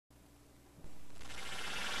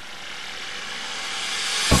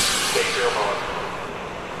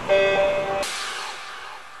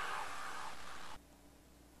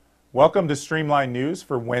Welcome to Streamlined News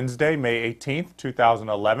for Wednesday, May 18th,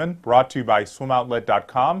 2011, brought to you by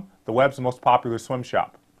SwimOutlet.com, the web's most popular swim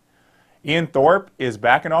shop. Ian Thorpe is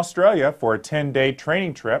back in Australia for a 10-day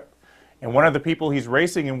training trip, and one of the people he's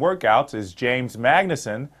racing in workouts is James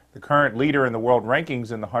Magnussen, the current leader in the world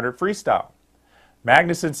rankings in the 100 freestyle.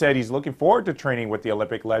 Magnussen said he's looking forward to training with the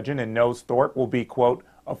Olympic legend and knows Thorpe will be, quote,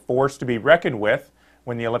 a force to be reckoned with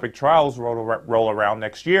when the Olympic trials roll around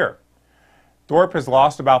next year. Thorpe has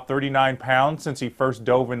lost about 39 pounds since he first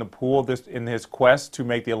dove in the pool in his quest to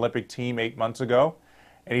make the Olympic team 8 months ago.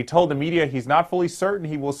 And he told the media he's not fully certain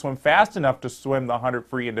he will swim fast enough to swim the 100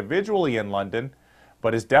 free individually in London,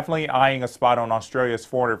 but is definitely eyeing a spot on Australia's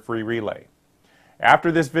 400 free relay.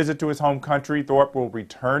 After this visit to his home country, Thorpe will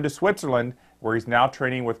return to Switzerland, where he's now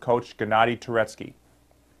training with coach Gennady Turetsky.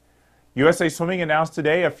 USA Swimming announced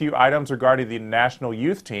today a few items regarding the national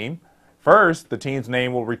youth team. First, the team's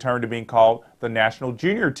name will return to being called the National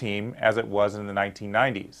Junior Team, as it was in the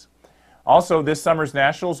 1990s. Also, this summer's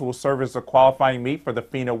Nationals will serve as a qualifying meet for the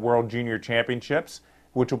FINA World Junior Championships,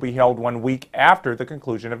 which will be held 1 week after the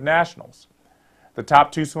conclusion of Nationals. The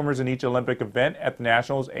top 2 swimmers in each Olympic event at the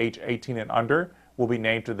Nationals, age 18 and under, will be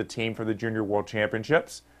named to the team for the Junior World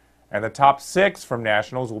Championships, and the top 6 from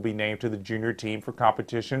Nationals will be named to the junior team for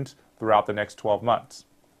competitions throughout the next 12 months.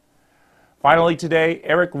 Finally today,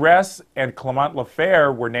 Ress and Clement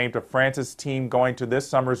Lefert were named to France's team going to this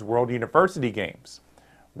summer's World University Games.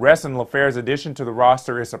 Ress and Lefert's addition to the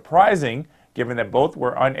roster is surprising, given that both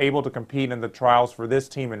were unable to compete in the trials for this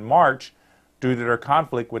team in March due to their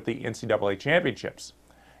conflict with the NCAA championships.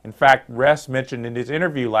 In fact, Ress mentioned in his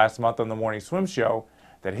interview last month on the Morning Swim Show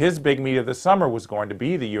that his big meet of the summer was going to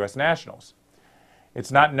be the U.S. Nationals.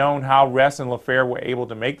 It's not known how Ress and Lefert were able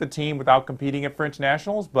to make the team without competing at French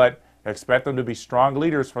Nationals, but expect them to be strong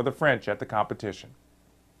leaders for the French at the competition.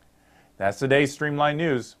 That's today's Streamlined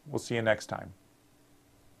News. We'll see you next time.